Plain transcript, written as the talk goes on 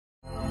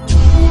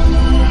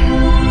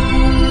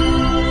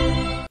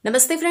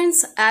నమస్తే ఫ్రెండ్స్,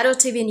 ఆరో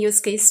టీవీ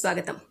న్యూస్కి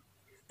స్వాగతం.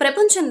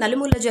 ప్రపంచం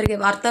నలుమూల జరిగే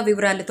వార్తా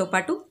వివరాలతో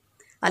పాటు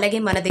అలాగే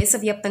మన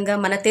దేశవ్యాప్తంగా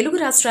మన తెలుగు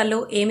రాష్ట్రాల్లో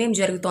ఏమేం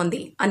జరుగుతోంది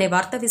అనే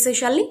వార్తా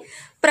విశేషాల్ని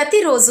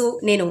ప్రతిరోజు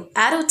నేను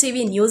ఆరో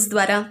టీవీ న్యూస్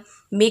ద్వారా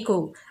మీకు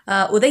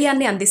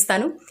ఉదయాన్నే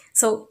అందిస్తాను.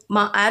 సో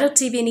మా ఆరో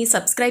టీవీని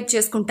సబ్స్క్రైబ్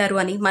చేసుకుంటారు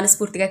అని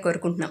మనస్ఫూర్తిగా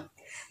కోరుకుంటున్నాం.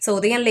 సో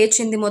ఉదయం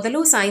లేచింది మొదలు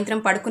సాయంత్రం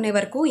పడుకునే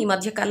వరకు ఈ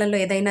మధ్య కాలంలో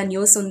ఏదైనా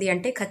న్యూస్ ఉంది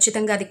అంటే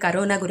ఖచ్చితంగా అది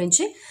కరోనా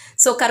గురించి.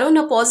 సో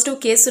కరోనా పాజిటివ్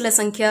కేసుల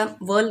సంఖ్య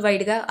వరల్డ్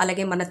వైడ్గా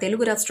అలాగే మన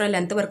తెలుగు రాష్ట్రాలు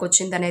ఎంతవరకు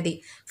వచ్చింది అనేది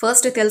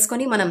ఫస్ట్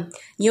తెలుసుకొని మనం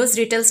న్యూస్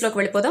డీటెయిల్స్లోకి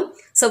వెళ్ళిపోదాం.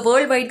 సో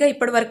వరల్డ్ వైడ్గా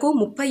ఇప్పటి వరకు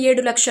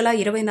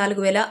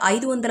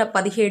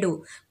 37,24,517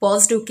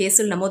 పాజిటివ్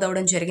కేసులు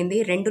నమోదవడం జరిగింది.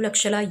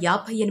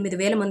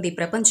 2,58,000 మంది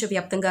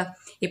ప్రపంచవ్యాప్తంగా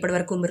ఇప్పటి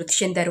వరకు మృతి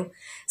చెందారు.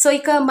 సో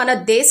ఇక మన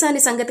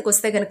దేశాన్ని సంగతికి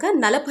వస్తే గనక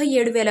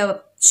 47,000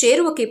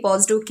 చేరువకి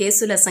పాజిటివ్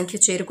కేసుల సంఖ్య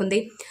చేరుకుంది.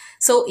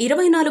 సో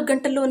 24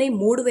 గంటల్లోనే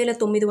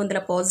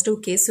 3,900 పాజిటివ్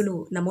కేసులు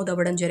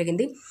నమోదవ్వడం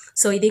జరిగింది.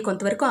 సో ఇది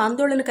కొంతవరకు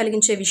ఆందోళన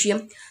కలిగించే విషయం.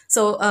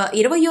 సో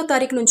 20వ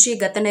తారీఖు నుంచి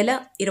గత నెల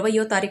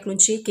 20వ తారీఖు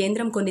నుంచి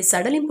కేంద్రం కొన్ని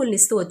సడలింపులను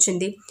ఇస్తూ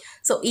వచ్చింది.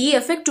 సో ఈ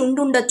ఎఫెక్ట్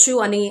ఉండుండొచ్చు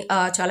అని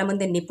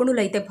చాలామంది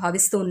నిపుణులు అయితే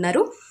భావిస్తూ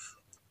ఉన్నారు.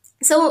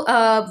 సో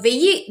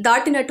 1000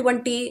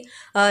 దాటినటువంటి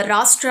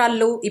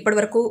రాష్ట్రాల్లో ఇప్పటి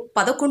వరకు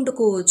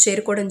 11కు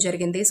చేరుకోవడం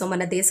జరిగింది. సో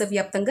మన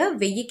దేశవ్యాప్తంగా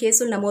 1000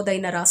 కేసులు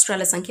నమోదైన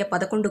రాష్ట్రాల సంఖ్య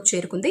 11కు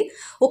చేరుకుంది.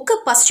 ఒక్క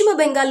పశ్చిమ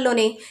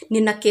బెంగాల్లోనే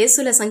నిన్న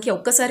కేసుల సంఖ్య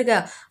ఒక్కసారిగా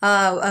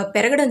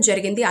పెరగడం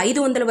జరిగింది.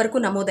 500 వరకు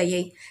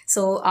నమోదయ్యాయి.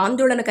 సో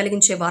ఆందోళన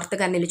కలిగించే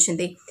వార్తగా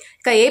నిలిచింది.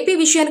 ఇక ఏపీ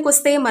విషయానికి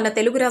వస్తే మన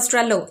తెలుగు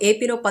రాష్ట్రాల్లో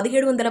ఏపీలో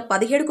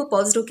 1717కు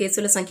పాజిటివ్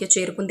కేసుల సంఖ్య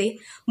చేరుకుంది.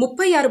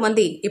 36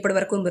 మంది ఇప్పటి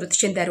వరకు మృతి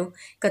చెందారు.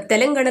 ఇక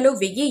తెలంగాణలో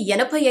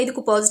 1085కు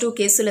పాజిటివ్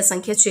కేసుల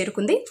సంఖ్య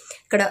చేరుకుంది.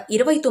 ఇక్కడ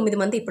 29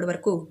 మంది ఇప్పటి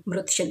వరకు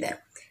మృతి చెందారు.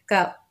 ఇక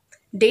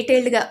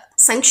డీటెయిల్డ్గా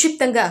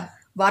సంక్షిప్తంగా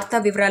వార్తా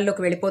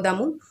వివరాల్లోకి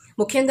వెళ్ళిపోదాము.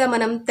 ముఖ్యంగా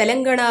మనం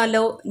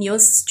తెలంగాణలో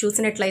న్యూస్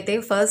చూసినట్లయితే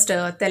ఫస్ట్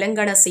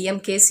తెలంగాణ సీఎం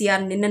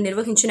కేసీఆర్ నిన్న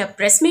నిర్వహించిన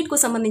ప్రెస్ మీట్కు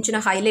సంబంధించిన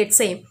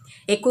హైలైట్సే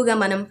ఎక్కువగా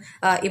మనం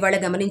ఇవాళ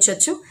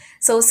గమనించవచ్చు.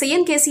 So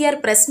CM KCR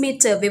press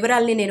meet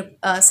వివరాల్ని నేను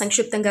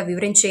సంక్షిప్తంగా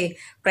వివరించే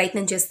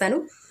ప్రయత్నం చేస్తాను.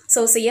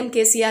 సో సీఎం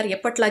కేసీఆర్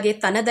ఎప్పట్లాగే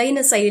తనదైన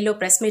శైలిలో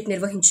ప్రెస్ మీట్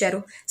నిర్వహించారు.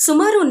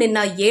 సుమారు నిన్న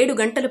 7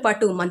 గంటల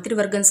పాటు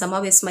మంత్రివర్గం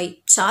సమావేశమై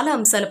చాలా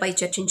అంశాలపై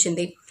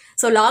చర్చించింది.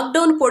 సో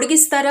లాక్డౌన్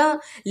పొడిగిస్తారా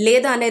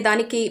లేదా అనే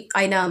దానికి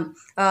ఆయన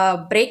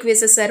బ్రేక్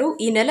వేసేశారు.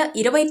 ఈ నెల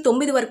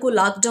 29 వరకు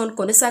లాక్డౌన్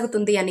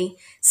కొనసాగుతుంది అని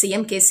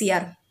సీఎం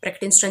కేసీఆర్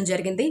ప్రకటించడం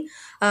జరిగింది.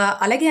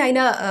 అలాగే ఆయన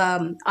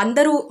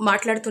అందరూ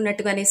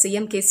మాట్లాడుతున్నట్టుగానే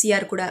సీఎం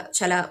కేసీఆర్ కూడా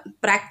చాలా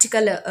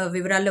ప్రాక్టికల్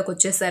వివరాల్లోకి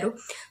వచ్చేశారు.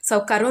 సో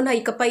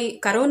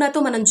కరోనాతో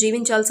మనం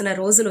జీవించాల్సిన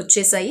రోజులు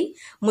వచ్చేసాయి.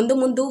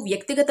 ముందు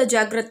వ్యక్తిగత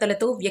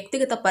జాగ్రత్తలతో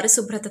వ్యక్తిగత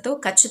పరిశుభ్రతతో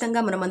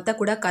ఖచ్చితంగా మనమంతా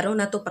కూడా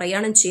కరోనాతో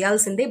ప్రయాణం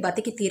చేయాల్సిందే,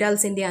 బతికి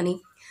తీరాల్సిందే అని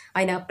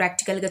ఆయన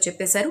ప్రాక్టికల్గా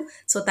చెప్పేశారు.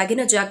 సో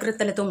తగిన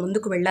జాగ్రత్తలతో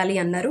ముందుకు వెళ్ళాలి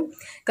అన్నారు.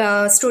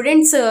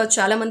 స్టూడెంట్స్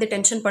చాలామంది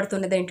టెన్షన్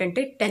పడుతున్నది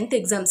ఏంటంటే 10th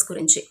ఎగ్జామ్స్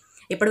గురించి.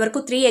 ఇప్పటి వరకు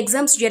 3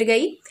 ఎగ్జామ్స్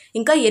జరిగాయి,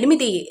 ఇంకా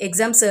 8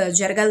 ఎగ్జామ్స్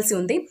జరగాల్సి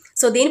ఉంది.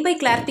 సో దీనిపై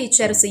క్లారిటీ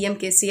ఇచ్చారు సీఎం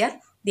కేసీఆర్.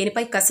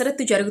 దీనిపై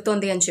కసరత్తు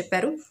జరుగుతోంది అని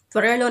చెప్పారు.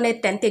 త్వరలోనే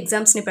 10th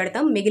ఎగ్జామ్స్ని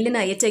పెడతాం. మిగిలిన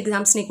 8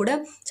 ఎగ్జామ్స్ని కూడా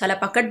చాలా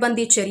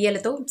పకడ్బందీ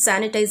చర్యలతో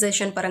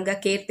శానిటైజేషన్ పరంగా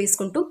కేర్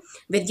తీసుకుంటూ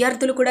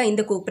విద్యార్థులు కూడా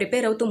ఇందుకు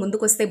ప్రిపేర్ అవుతూ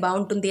ముందుకు వస్తే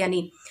బాగుంటుంది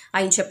అని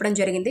ఆయన చెప్పడం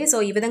జరిగింది. సో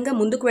ఈ విధంగా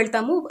ముందుకు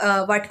వెళ్తాము,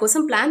 వాటి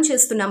కోసం ప్లాన్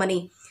చేస్తున్నామని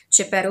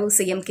చెప్పారు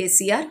సీఎం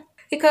కేసీఆర్.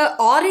 ఇక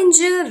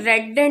ఆరెంజ్,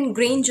 రెడ్ అండ్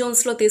గ్రీన్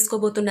జోన్స్లో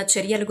తీసుకోబోతున్న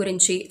చర్యల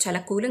గురించి చాలా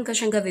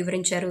కూలంకషంగా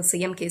వివరించారు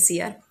సీఎం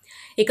కేసీఆర్.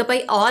 ఇకపై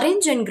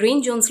ఆరెంజ్ అండ్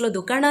గ్రీన్ జోన్స్లో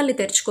దుకాణాల్ని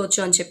తెరుచుకోవచ్చు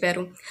అని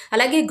చెప్పారు.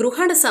 అలాగే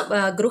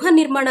గృహ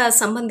నిర్మాణ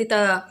సంబంధిత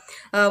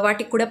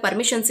వాటికి కూడా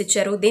పర్మిషన్స్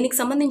ఇచ్చారు. దీనికి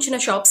సంబంధించిన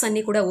షాప్స్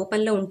అన్నీ కూడా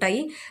ఓపెన్లో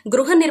ఉంటాయి.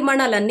 గృహ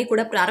నిర్మాణాలన్నీ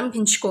కూడా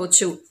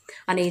ప్రారంభించుకోవచ్చు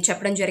అని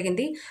చెప్పడం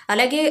జరిగింది.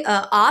 అలాగే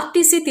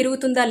ఆర్టీసీ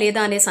తిరుగుతుందా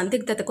లేదా అనే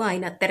సందిగ్ధతకు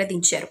ఆయన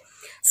తెరదించారు.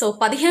 సో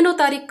 15వ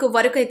తారీఖు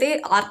వరకు అయితే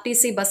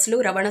ఆర్టీసీ బస్సులు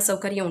రవాణా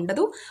సౌకర్యం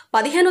ఉండదు.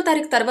 15వ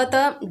తారీఖు తర్వాత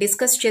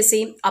డిస్కస్ చేసి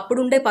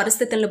అప్పుడుండే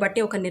పరిస్థితులను బట్టి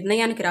ఒక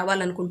నిర్ణయానికి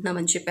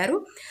రావాలనుకుంటున్నామని చెప్పారు.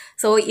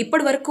 సో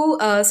ఇప్పటి వరకు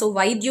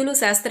వైద్యులు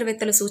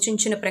శాస్త్రవేత్తలు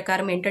సూచించిన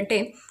ప్రకారం ఏంటంటే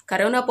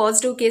కరోనా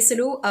పాజిటివ్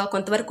కేసులు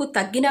కొంతవరకు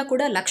తగ్గినా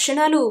కూడా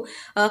లక్షణాలు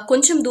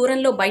కొంచెం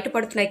దూరంలో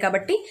బయటపడుతున్నాయి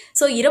కాబట్టి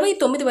సో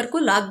 29 వరకు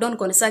లాక్డౌన్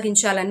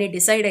కొనసాగించాలని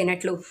డిసైడ్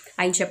అయినట్లు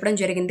ఆయన చెప్పడం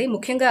జరిగింది.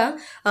 ముఖ్యంగా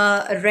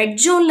రెడ్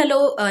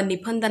జోన్లలో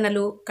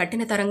నిబంధనలు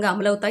కఠినతరంగా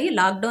అమలవుతాయి.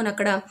 లాక్డౌన్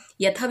అక్కడ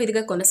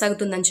యథావిధిగా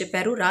కొనసాగుతుందని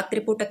చెప్పారు.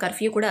 రాత్రిపూట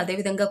కర్ఫ్యూ కూడా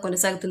అదేవిధంగా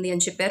కొనసాగుతుంది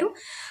అని చెప్పారు.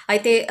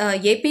 అయితే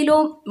ఏపీలో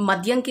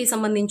మద్యంకి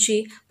సంబంధించి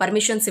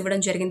పర్మిషన్స్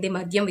ఇవ్వడం జరిగింది,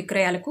 మద్యం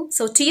విక్రయాలకు.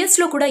 సో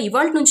టీఎస్లో కూడా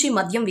ఇవాళ నుంచి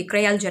మద్యం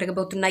విక్రయాలు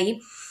జరగబోతున్నాయి.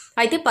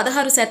 అయితే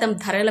 16%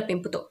 ధరల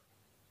పెంపుతో.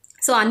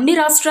 సో అన్ని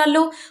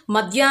రాష్ట్రాల్లో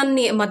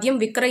మద్యం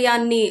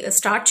విక్రయాన్ని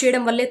స్టార్ట్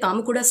చేయడం వల్లే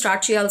తాము కూడా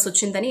స్టార్ట్ చేయాల్సి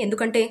వచ్చిందని.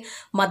 ఎందుకంటే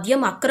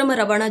మద్యం అక్రమ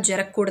రవాణా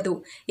జరగకూడదు,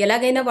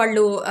 ఎలాగైనా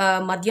వాళ్ళు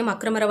మద్యం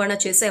అక్రమ రవాణా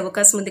చేసే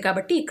అవకాశం ఉంది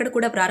కాబట్టి ఇక్కడ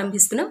కూడా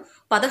ప్రారంభిస్తున్నాం.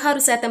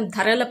 16%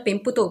 ధరల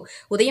పెంపుతో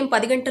ఉదయం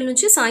 10 గంటల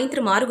నుంచి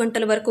సాయంత్రం 6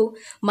 గంటల వరకు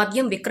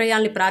మద్యం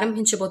విక్రయాల్ని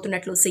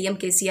ప్రారంభించబోతున్నట్లు సీఎం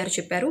కేసీఆర్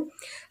చెప్పారు.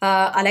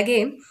 అలాగే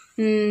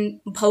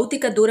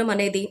భౌతిక దూరం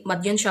అనేది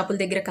మద్యం షాపుల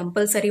దగ్గర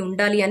కంపల్సరీ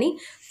ఉండాలి అని,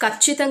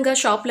 ఖచ్చితంగా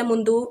షాపుల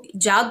ముందు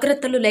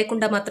జాగ్రత్తలు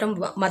లేకుండా మాత్రం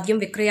మద్యం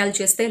విక్రయాలు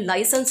చేస్తే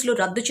లైసెన్స్లు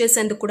రద్దు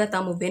చేసేందుకు కూడా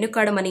తాము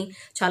వెనుకాడమని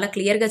చాలా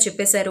క్లియర్గా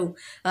చెప్పేశారు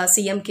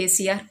సీఎం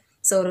కేసీఆర్.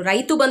 సో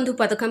రైతు బంధు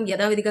పథకం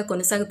యథావిధిగా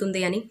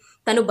కొనసాగుతుంది అని,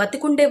 తను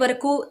బతికుండే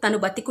వరకు, తను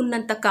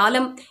బతికున్నంత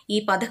కాలం ఈ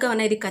పథకం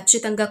అనేది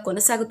ఖచ్చితంగా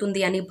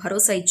కొనసాగుతుంది అని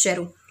భరోసా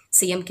ఇచ్చారు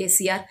సీఎం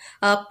కేసీఆర్.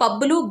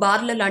 పబ్బులు,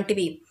 బార్ల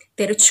లాంటివి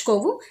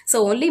తెరుచుకోవు. సో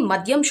ఓన్లీ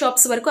మద్యం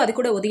షాప్స్ వరకు, అది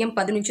కూడా ఉదయం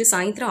 10 నుంచి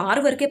సాయంత్రం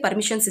 6 వరకే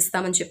పర్మిషన్స్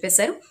ఇస్తామని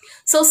చెప్పేశారు.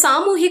 సో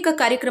సామూహిక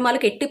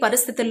కార్యక్రమాలకు ఎట్టి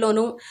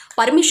పరిస్థితుల్లోనూ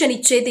పర్మిషన్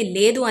ఇచ్చేది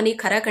లేదు అని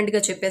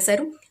ఖరాఖండిగా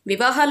చెప్పేశారు.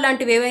 వివాహాలు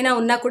లాంటివి ఏవైనా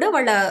ఉన్నా కూడా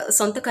వాళ్ళ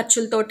సొంత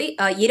ఖర్చులతోటి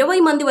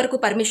 20 మంది వరకు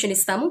పర్మిషన్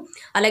ఇస్తాము.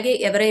 అలాగే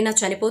ఎవరైనా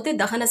చనిపోతే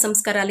దహన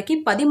సంస్కారాలకి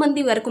 10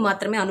 మంది వరకు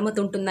మాత్రమే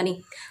అనుమతి ఉంటుందని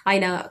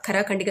ఆయన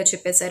ఖరాఖండిగా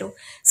చెప్పేశారు.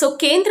 సో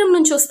కేంద్రం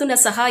నుంచి వస్తున్న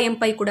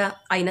సహాయంపై కూడా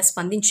ఆయన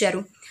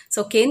స్పందించారు.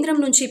 సో కేంద్రం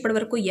నుంచి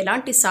ఇప్పటివరకు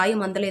ఎలాంటి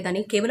సాయం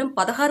అందలేదని, కేవలం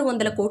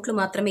 1600 కోట్లు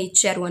మాత్రమే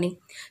ఇచ్చారు అని,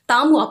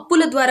 తాము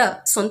అప్పుల ద్వారా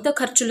సొంత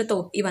ఖర్చులతో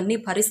ఇవన్నీ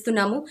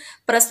భరిస్తున్నాము,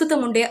 ప్రస్తుతం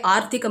ఉండే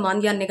ఆర్థిక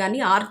మాంద్యాన్ని కానీ,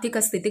 ఆర్థిక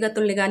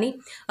స్థితిగతుల్ని కానీ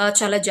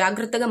చాలా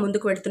జాగ్రత్తగా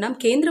ముందుకు వెళ్తున్నాం.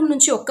 కేంద్రం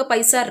నుంచి ఒక్క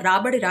పైసా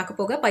రాబడి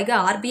రాకపోగా పైగా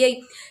ఆర్బీఐ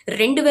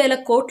 2000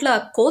 కోట్ల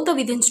కోత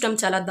విధించడం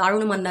చాలా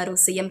దారుణం అన్నారు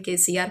సీఎం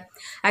కేసీఆర్.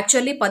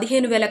 యాక్చువల్లీ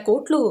 15,000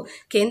 కోట్లు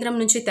కేంద్రం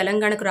నుంచి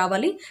తెలంగాణకు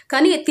రావాలి,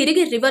 కానీ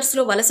తిరిగి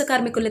రివర్స్లో వలస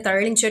కార్మికుల్ని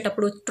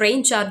తరలించేటప్పుడు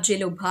ట్రైన్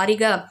ఛార్జీలు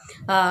భారీగా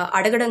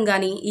అడగడం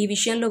కానీ, ఈ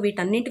విషయంలో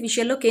వీటన్నింటి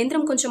విషయంలో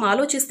కేంద్రం కొంచెం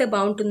ఆలోచిస్తే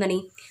బాగుంటుందని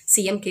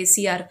సీఎం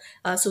కేసీఆర్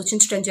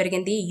సూచించడం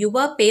జరిగింది.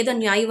 యువ పేద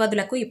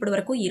న్యాయవాదులకు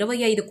ఇప్పటివరకు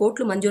 25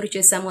 కోట్లు మంజూరు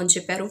చేశాము అని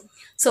చెప్పారు.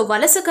 సో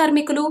వలస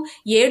కార్మికులు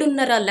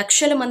 7.5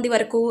 లక్షల మంది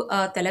వరకు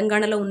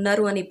తెలంగాణలో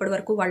ఉన్నారు అని,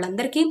 ఇప్పటివరకు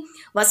వాళ్ళందరికీ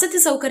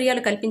వసతి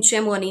సౌకర్యాలు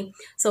కల్పించాము అని,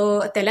 సో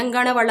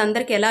తెలంగాణ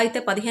వాళ్ళందరికీ ఎలా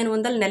అయితే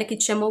 1500 నెలకి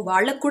ఇచ్చామో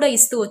వాళ్ళకు కూడా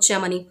ఇస్తూ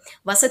వచ్చామని,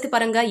 వసతి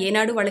పరంగా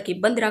ఏనాడు వాళ్ళకి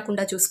ఇబ్బంది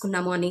రాకుండా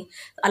చూసుకున్నాము అని,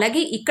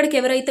 అలాగే ఇక్కడికి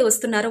ఎవరైతే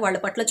వస్తున్నారో వాళ్ళ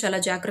పట్ల చాలా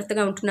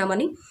జాగ్రత్తగా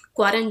ఉంటున్నామని,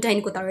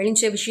 క్వారంటైన్కు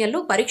తరలించే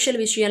విషయంలో, పరీక్షల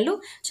విషయంలో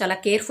చాలా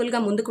కేర్ఫుల్గా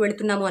ముందుకు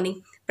వెళుతున్నాము అని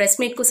ప్రెస్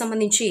మీట్కు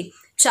సంబంధించి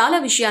చాలా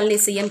విషయాల్ని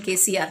సీఎం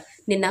కేసీఆర్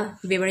నిన్న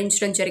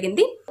వివరించడం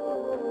జరిగింది.